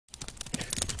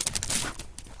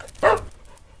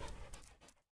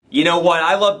You know what,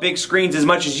 I love big screens as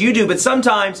much as you do, but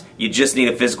sometimes you just need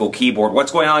a physical keyboard. What's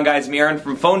going on, guys? I'm Aaron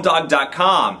from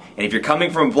PhoneDog.com, and if you're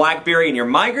coming from BlackBerry and you're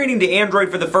migrating to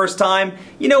Android for the first time,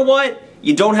 you know what?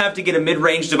 You don't have to get a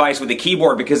mid-range device with a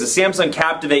keyboard because the Samsung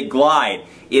Captivate Glide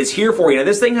is here for you. Now,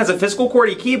 this thing has a physical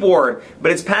QWERTY keyboard,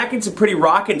 but it's packing some pretty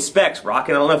rockin' specs.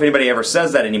 Rockin', I don't know if anybody ever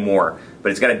says that anymore,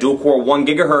 but it's got a dual-core 1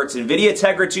 GHz NVIDIA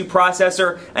Tegra 2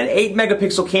 processor, an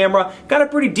 8-megapixel camera, got a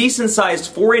pretty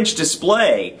decent-sized 4-inch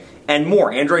display, and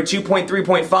more. Android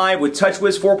 2.3.5 with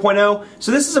TouchWiz 4.0.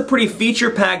 So this is a pretty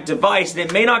feature-packed device, and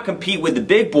it may not compete with the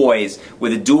big boys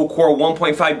with the dual-core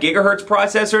 1.5 GHz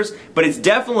processors, but it's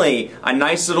definitely a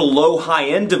nice little low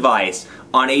high-end device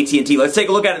on AT&T. Let's take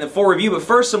a look at it in the full review, but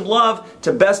first some love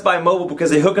to Best Buy Mobile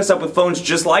because they hook us up with phones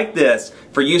just like this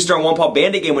for use during One Paw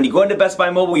Bandit game. When you go into Best Buy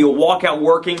Mobile, you'll walk out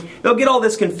working. They'll get all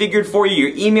this configured for you,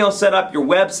 your email set up, your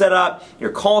web set up,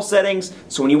 your call settings,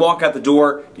 so when you walk out the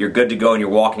door, you're good to go and you're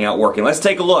walking out working. Let's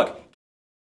take a look.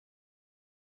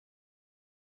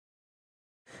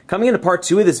 Coming into part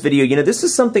 2 of this video, you know, this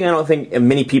is something I don't think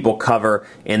many people cover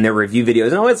in their review videos,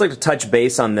 and I always like to touch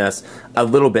base on this a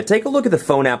little bit. Take a look at the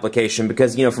phone application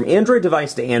because, you know, from Android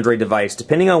device to Android device,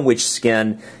 depending on which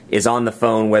skin is on the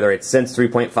phone, whether it's Sense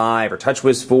 3.5 or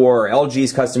TouchWiz 4 or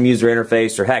LG's custom user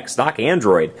interface or heck, stock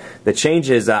Android, the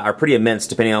changes are pretty immense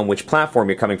depending on which platform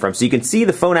you're coming from. So you can see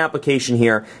the phone application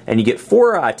here, and you get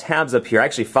 4 tabs up here,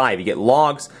 actually 5. You get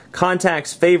logs,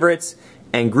 contacts, favorites,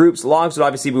 and groups. Logs would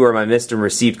obviously be where my missed and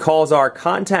received calls are.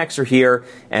 Contacts are here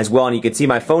as well, and you can see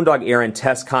my phone dog Aaron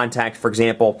test contact, for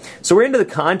example. So we're into the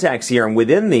contacts here, and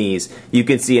within these, you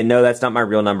can see, and no, that's not my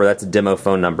real number, that's a demo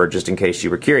phone number, just in case you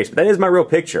were curious, but that is my real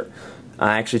picture.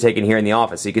 Actually taken here in the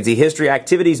office. So you can see history,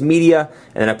 activities, media,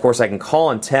 and then of course I can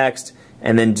call and text,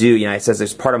 and then do, you know, it says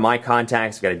there's part of my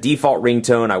contacts, I've got a default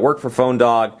ringtone, I work for Phone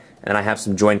Dog, and I have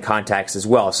some joined contacts as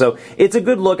well. So it's a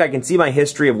good look. I can see my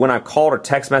history of when I've called or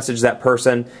text messaged that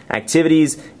person,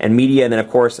 activities, and media, and then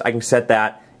of course I can set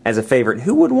that as a favorite.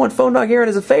 Who wouldn't want Phone Dog Aaron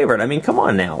as a favorite? I mean, come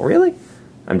on now, really?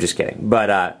 I'm just kidding,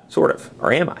 but sort of,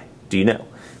 or am I? Do you know?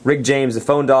 Rick James, the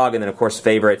Phone Dog, and then of course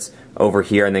favorites over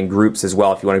here, and then groups as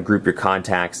well if you want to group your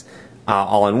contacts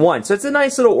all in one. So it's a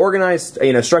nice little organized,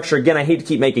 you know, structure. Again, I hate to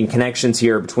keep making connections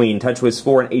here between TouchWiz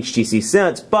 4 and HTC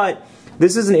Sense, but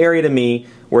this is an area to me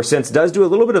where Sense does do a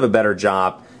little bit of a better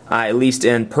job, at least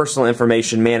in personal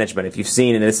information management. If you've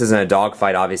seen, and this isn't a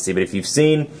dogfight obviously, but if you've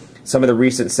seen some of the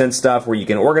recent Sense stuff where you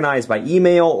can organize by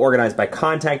email, organize by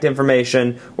contact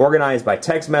information, organize by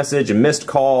text message and missed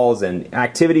calls and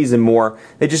activities and more,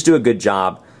 they just do a good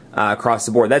job across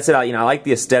the board. That's it. You know, I like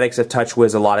the aesthetics of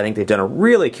TouchWiz a lot. I think they've done a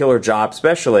really killer job,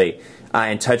 especially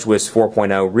in TouchWiz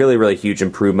 4.0. Really, really huge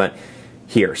improvement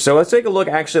here. So let's take a look.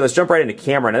 Actually, let's jump right into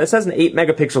camera. Now this has an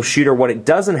 8-megapixel shooter. What it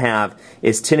doesn't have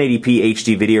is 1080p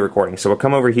HD video recording. So we'll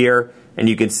come over here and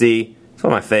you can see, it's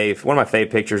one of my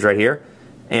fave pictures right here.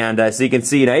 And so you can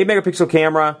see, you know, 8-megapixel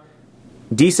camera,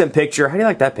 decent picture. How do you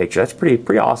like that picture? That's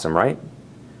pretty awesome, right?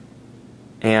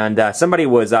 And somebody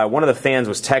was, one of the fans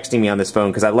was texting me on this phone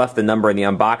because I left the number in the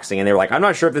unboxing, and they were like, I'm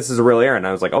not sure if this is a real Aaron.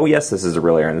 I was like, oh yes, this is a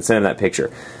real Aaron, and sent him that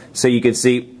picture. So you can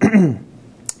see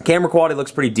camera quality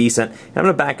looks pretty decent. And I'm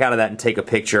going to back out of that and take a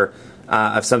picture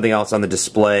of something else on the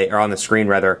display, or on the screen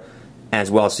rather, as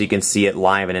well, so you can see it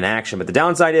live and in action. But the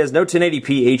downside is no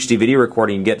 1080p HD video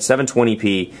recording. You get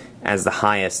 720p as the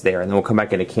highest there. And then we'll come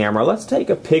back into camera. Let's take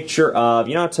a picture of,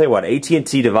 you know, I'll tell you what,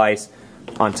 AT&T device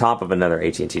on top of another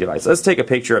AT&T device. Let's take a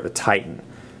picture of the Titan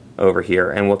over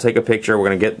here, and we'll take a picture. We're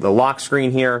going to get the lock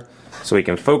screen here so we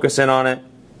can focus in on it,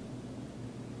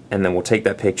 and then we'll take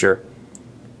that picture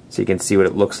so you can see what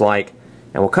it looks like.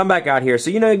 And we'll come back out here. So,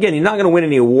 you know, again, you're not going to win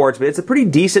any awards, but it's a pretty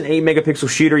decent 8-megapixel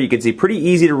shooter. You can see pretty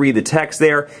easy to read the text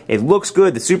there. It looks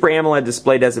good. The Super AMOLED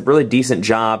display does a really decent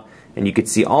job, and you can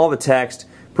see all the text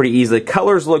pretty easily.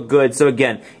 Colors look good. So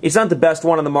again, it's not the best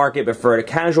one on the market, but for a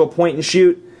casual point and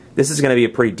shoot, this is going to be a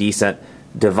pretty decent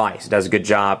device. It does a good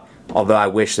job, although I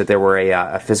wish that there were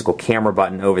a physical camera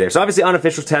button over there. So obviously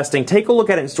unofficial testing. Take a look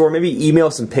at it in store. Maybe email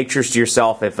some pictures to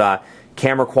yourself if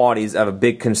camera quality is of a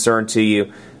big concern to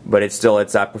you, but it's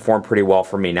performed pretty well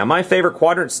for me. Now my favorite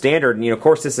quadrant standard, and you know, of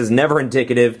course this is never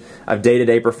indicative of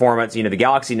day-to-day performance. You know, the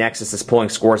Galaxy Nexus is pulling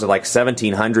scores of like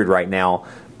 1700 right now,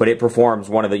 but it performs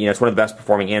it's one of the best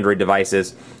performing Android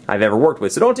devices I've ever worked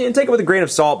with. So don't take it with a grain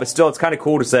of salt, but still it's kind of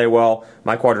cool to say, well,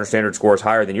 my quadrant standard score is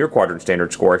higher than your quadrant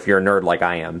standard score if you're a nerd like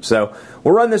I am. So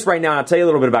we'll run this right now, and I'll tell you a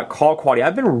little bit about call quality.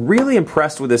 I've been really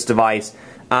impressed with this device.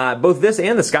 Both this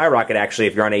and the Skyrocket, actually,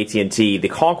 if you're on AT&T. The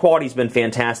call quality's been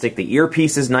fantastic. The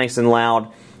earpiece is nice and loud,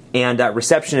 and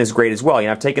reception is great as well. You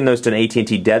know, I've taken those to an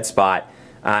AT&T dead spot.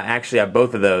 Actually, I have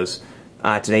both of those to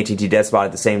an AT&T dead spot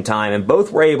at the same time, and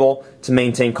both were able to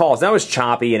maintain calls. That was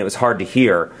choppy and it was hard to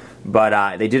hear,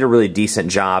 but they did a really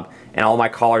decent job, and all my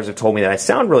callers have told me that I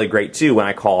sound really great too when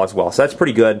I call as well, so that's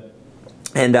pretty good.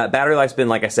 And battery life's been,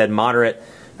 like I said, moderate.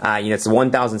 It's a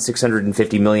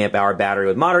 1,650 milliamp hour battery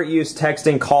with moderate use,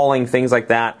 texting, calling, things like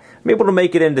that. I'm able to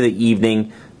make it into the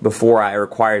evening before it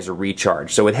requires a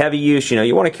recharge. So with heavy use,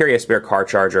 you want to carry a spare car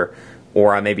charger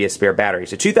or maybe a spare battery.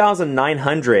 So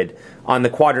 2,900 on the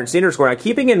quadrant standard score. Now,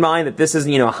 keeping in mind that this is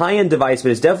a high-end device,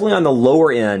 but it's definitely on the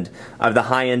lower end of the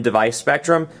high-end device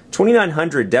spectrum.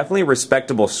 2,900, definitely a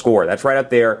respectable score. That's right up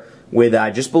there with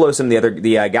just below some of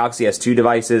the Galaxy S2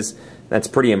 devices. That's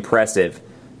pretty impressive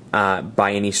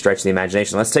by any stretch of the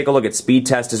imagination. Let's take a look at speed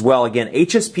test as well. Again,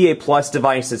 HSPA Plus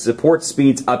device that supports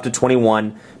speeds up to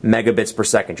 21 megabits per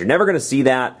second. You're never going to see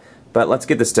that. But let's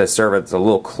get this to a server that's a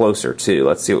little closer too.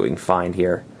 Let's see what we can find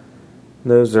here.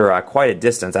 Those are quite a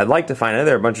distance. I'd like to find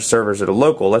there are a bunch of servers that are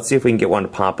local. Let's see if we can get one to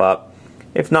pop up.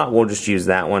 If not, we'll just use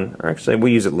that one. Or actually,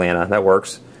 we'll use Atlanta. That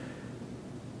works.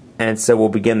 And so we'll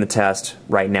begin the test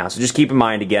right now. So just keep in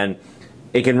mind, again,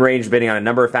 it can range depending on a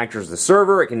number of factors of the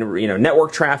server. It can,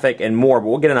 network traffic and more. But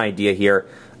we'll get an idea here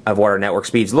of what our network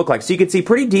speeds look like. So you can see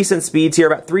pretty decent speeds here,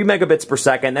 about 3 megabits per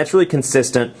second. That's really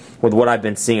consistent with what I've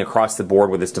been seeing across the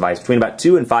board with this device, between about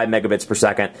 2 and 5 megabits per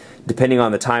second, depending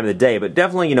on the time of the day. But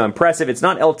definitely, impressive. It's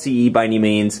not LTE by any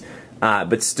means,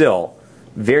 but still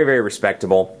very, very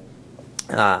respectable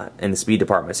in the speed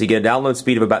department. So you get a download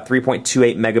speed of about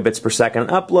 3.28 megabits per second,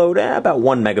 upload about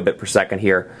 1 megabit per second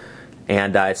here.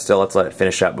 And still, let's let it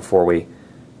finish up before we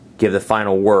give the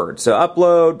final word. So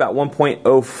upload about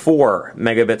 1.04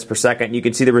 megabits per second. You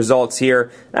can see the results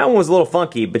here. That one was a little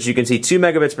funky, but you can see 2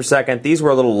 megabits per second. These were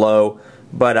a little low,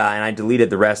 but and I deleted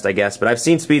the rest, I guess. But I've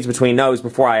seen speeds between, no, it was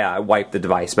before I wiped the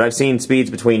device, but I've seen speeds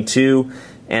between 2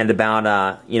 and about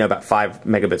about 5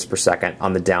 megabits per second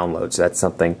on the download. So that's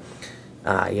something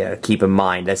to keep in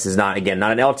mind. This is not, again,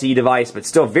 not an LTE device, but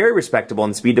still very respectable in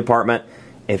the speed department.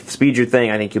 If speed's your thing,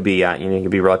 I think you'll be you'll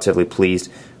be relatively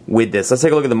pleased with this. Let's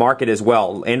take a look at the market as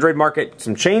well. Android market,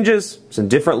 some changes, some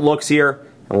different looks here,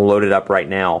 and we'll load it up right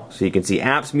now. So you can see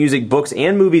apps, music, books,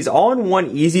 and movies all in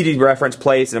one easy to reference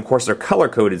place, and of course they're color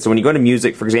coded. So when you go to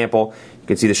music, for example, you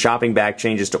can see the shopping bag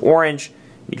changes to orange.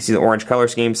 You can see the orange color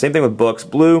scheme. Same thing with books,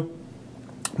 blue.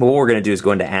 But what we're going to do is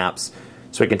go into apps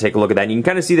so we can take a look at that. And you can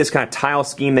kind of see this kind of tile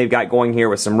scheme they've got going here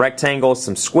with some rectangles,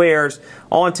 some squares,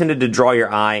 all intended to draw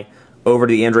your eye over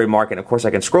to the Android market. And of course, I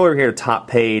can scroll over here to top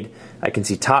paid. I can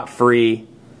see top free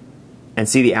and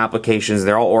see the applications.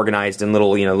 They're all organized in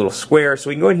little, little squares. So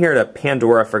we can go in here to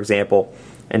Pandora, for example,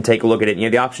 and take a look at it. You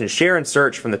have the option to share and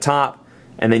search from the top,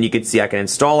 and then you can see I can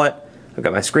install it. I've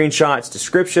got my screenshots,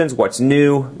 descriptions, what's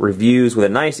new, reviews with a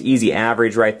nice easy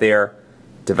average right there.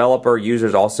 Developer,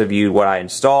 users also viewed what I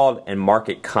installed, and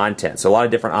market content. So a lot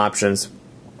of different options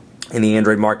in the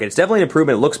Android market. It's definitely an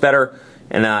improvement. It looks better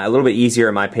and a little bit easier,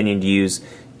 in my opinion, to use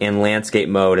in landscape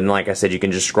mode. And like I said, you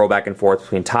can just scroll back and forth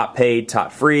between top paid,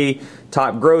 top free,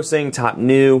 top grossing, top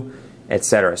new,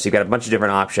 etc. So you've got a bunch of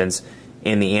different options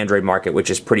in the Android market,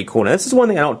 which is pretty cool. Now, this is one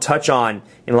thing I don't touch on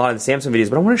in a lot of the Samsung videos,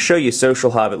 but I want to show you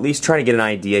Social Hub, at least try to get an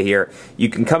idea here. You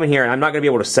can come in here, and I'm not going to be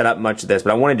able to set up much of this,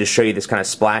 but I wanted to show you this kind of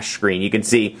splash screen. You can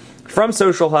see from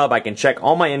Social Hub, I can check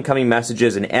all my incoming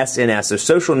messages and SNS, so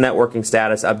social networking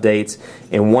status updates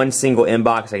in one single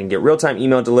inbox. I can get real-time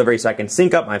email delivery, so I can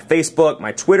sync up my Facebook,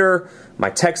 my Twitter, my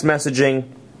text messaging,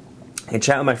 and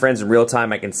chat with my friends in real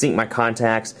time. I can sync my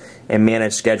contacts and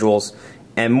manage schedules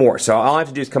and more. So all I have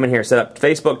to do is come in here, set up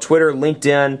Facebook, Twitter,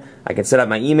 LinkedIn. I can set up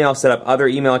my email, set up other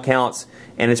email accounts,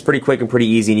 and it's pretty quick and pretty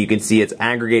easy. And you can see it's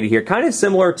aggregated here, kind of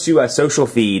similar to social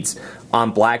feeds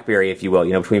on BlackBerry, if you will,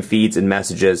 between feeds and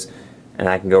messages. And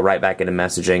I can go right back into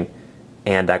messaging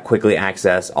and quickly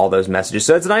access all those messages.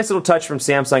 So it's a nice little touch from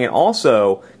Samsung. It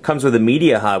also comes with a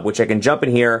media hub, which I can jump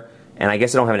in here. And I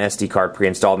guess I don't have an SD card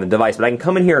pre-installed in the device, but I can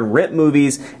come in here and rent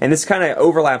movies, and this kind of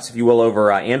overlaps, if you will,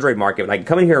 over Android market. But I can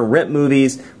come in here and rent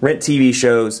movies, rent TV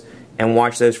shows, and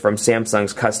watch those from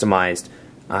Samsung's customized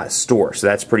store. So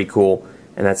that's pretty cool,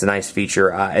 and that's a nice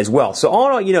feature as well. So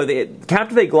all in all, the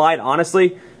Captivate Glide,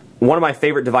 honestly, one of my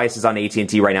favorite devices on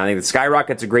AT&T right now. I think the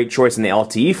Skyrocket's a great choice in the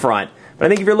LTE front. But I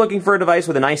think if you're looking for a device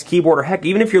with a nice keyboard, or heck,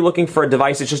 even if you're looking for a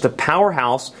device that's just a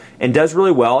powerhouse and does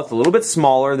really well, it's a little bit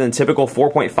smaller than typical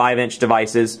 4.5-inch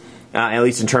devices, at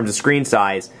least in terms of screen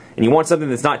size, and you want something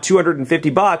that's not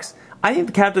 $250, I think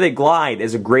the Captivate Glide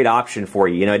is a great option for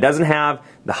you. It doesn't have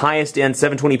the highest-end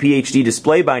 720p HD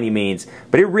display by any means,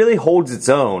 but it really holds its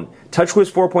own.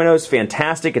 TouchWiz 4.0 is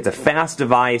fantastic. It's a fast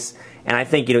device, and I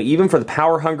think, even for the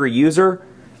power-hungry user,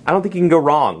 I don't think you can go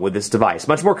wrong with this device.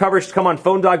 Much more coverage to come on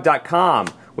PhoneDog.com.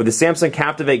 with the Samsung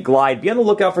Captivate Glide. Be on the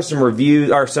lookout for some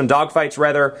reviews, or some dogfights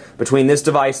rather, between this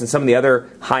device and some of the other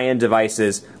high-end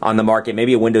devices on the market.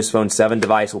 Maybe a Windows Phone 7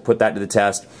 device. We'll put that to the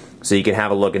test so you can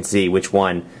have a look and see which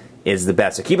one is the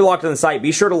best. So keep it locked on the site.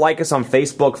 Be sure to like us on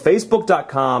Facebook,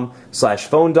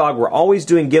 facebook.com/PhoneDog. We're always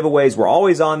doing giveaways. We're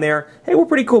always on there. Hey, we're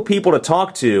pretty cool people to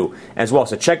talk to as well.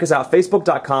 So check us out,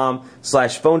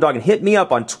 facebook.com/PhoneDog, and hit me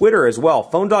up on Twitter as well,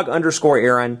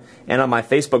 PhoneDog_Aaron, and on my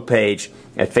Facebook page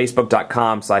at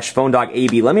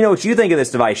facebook.com/PhoneDogAB. Let me know what you think of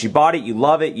this device. You bought it, you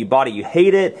love it, you bought it, you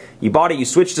hate it, you bought it, you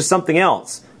switched to something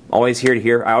else. Always here to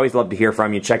hear. I always love to hear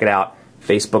from you. Check it out,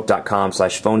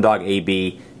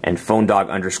 facebook.com/PhoneDogAB. and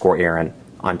PhoneDog_Aaron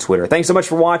on Twitter. Thanks so much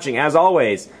for watching. As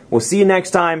always, we'll see you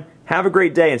next time. Have a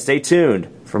great day and stay tuned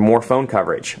for more phone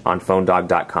coverage on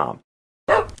PhoneDog.com.